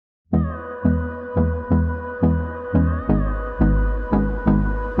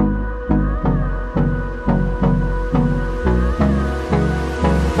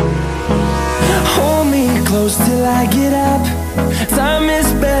close till I get up. Time is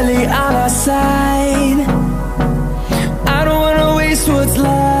barely on our side. I don't wanna waste what's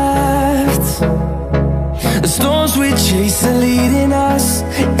left. The storms we chase are leading us,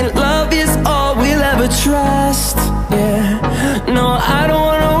 and love is all we'll ever trust. Yeah, no, I don't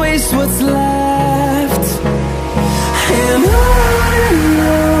wanna waste what's left. And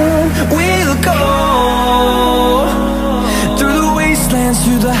on we'll go, through the wastelands,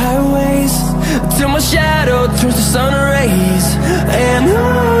 through the highways, till my shadow turns to sun rays. And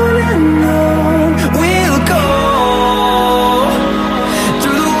on we'll go,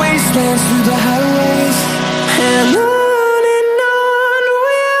 through the wastelands, through the highways, and on we'll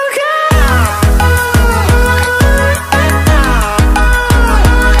go.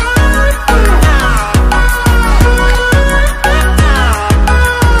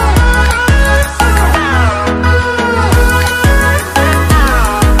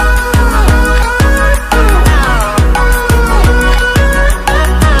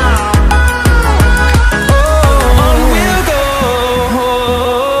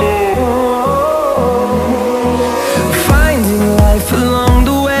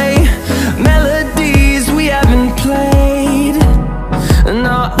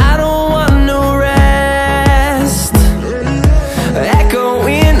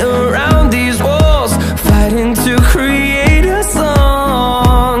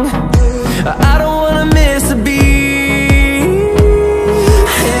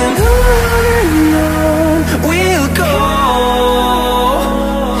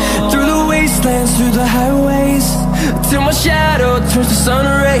 Through the highways, till my shadow turns to sun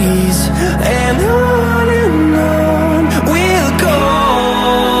rays. And on we'll go,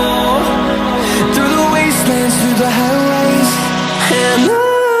 through the wastelands, through the highways, and on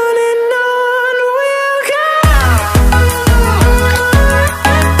we'll go.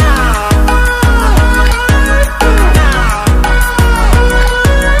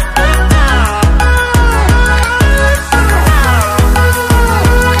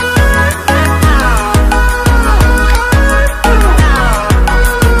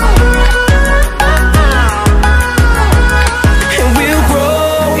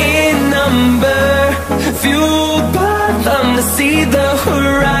 See the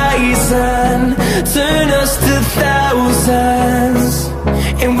horizon, turn us to thousands,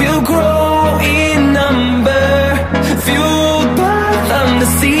 and we'll grow in number, fueled by them. To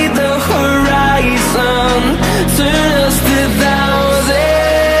see the horizon, turn us to thousands,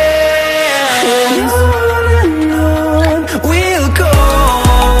 and on we'll go,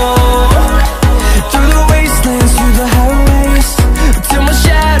 through the wastelands, through the highways, till my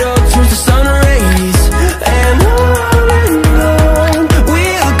shadow turns to sun rays. And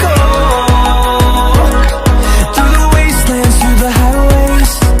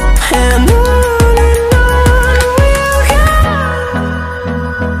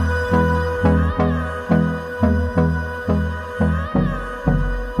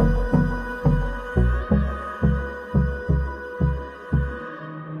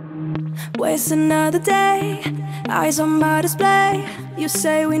waste another day, eyes on my display. You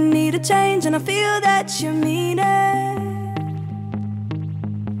say we need a change, and I feel that you mean it.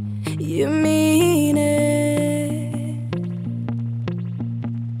 You mean it.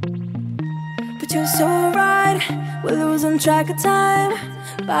 But you're so right, we're losing track of time,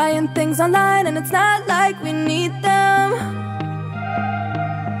 buying things online, and it's not like we need them.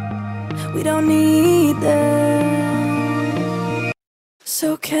 We don't need them.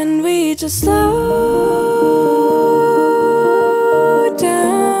 So can we just slow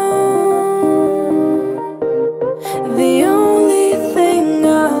down? The only thing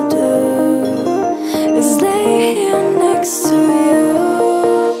I'll do is lay here next to you.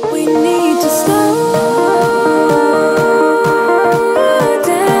 We need to slow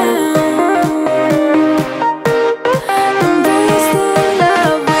down, embrace the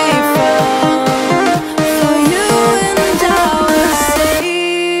love we found for you and I.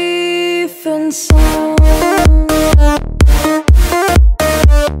 And so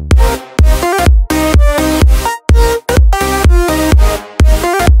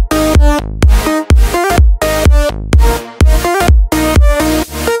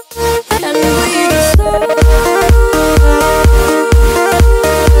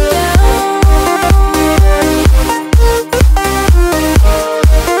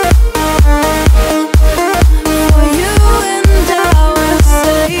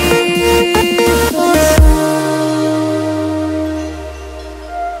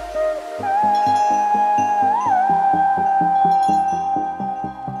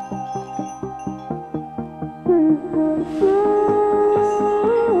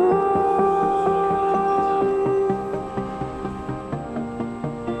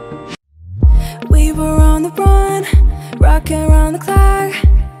on the run, rocking around the clock.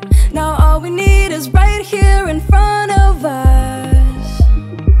 Now all we need is right here in front of us.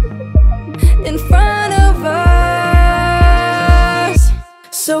 In front of us.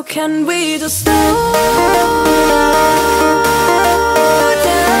 So can we just slow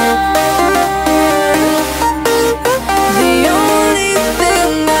down? The only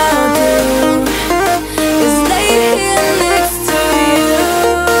thing I'll do is lay here next to you.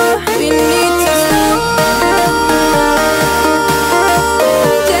 We need to slow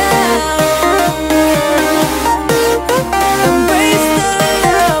down. Embrace the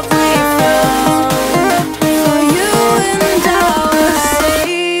love we found. For you and I were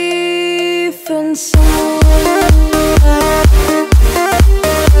safe and sound.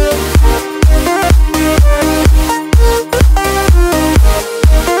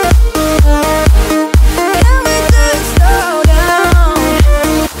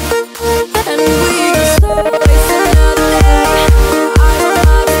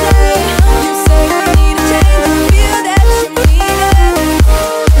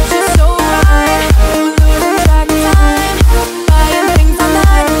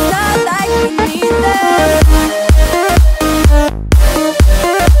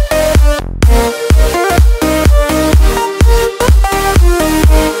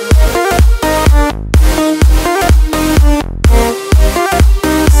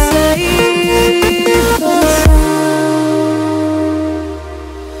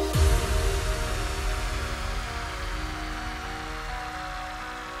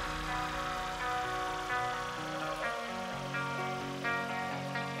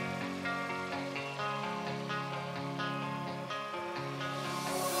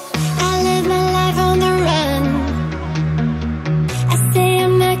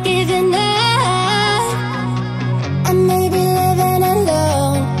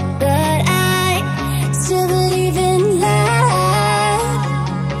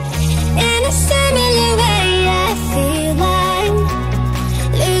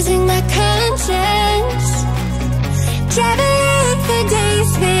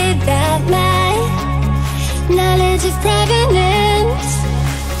 Knowledge of provenance.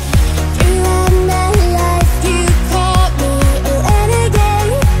 Throughout my life you called me a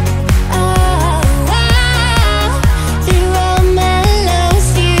renegade. Oh, wow. Through all my lows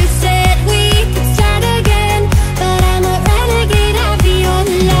you said we could start again. But I'm a renegade of your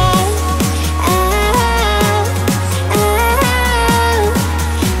love.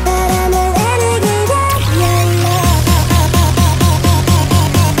 But I'm a renegade of your love.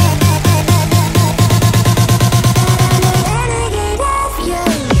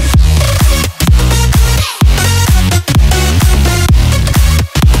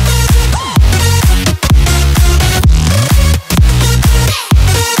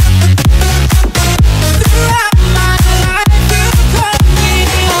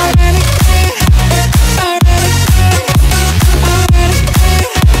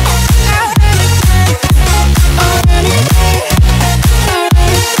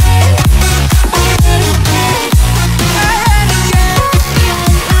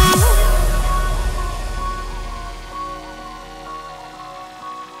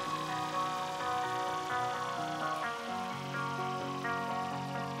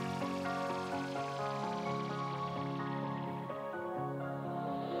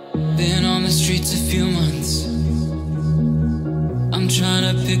 Been on the streets a few months. I'm trying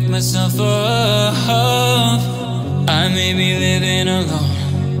to pick myself up. I may be living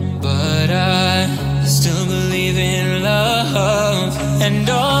alone, but I still believe in love. And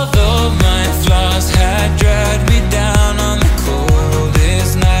although my flaws had dragged me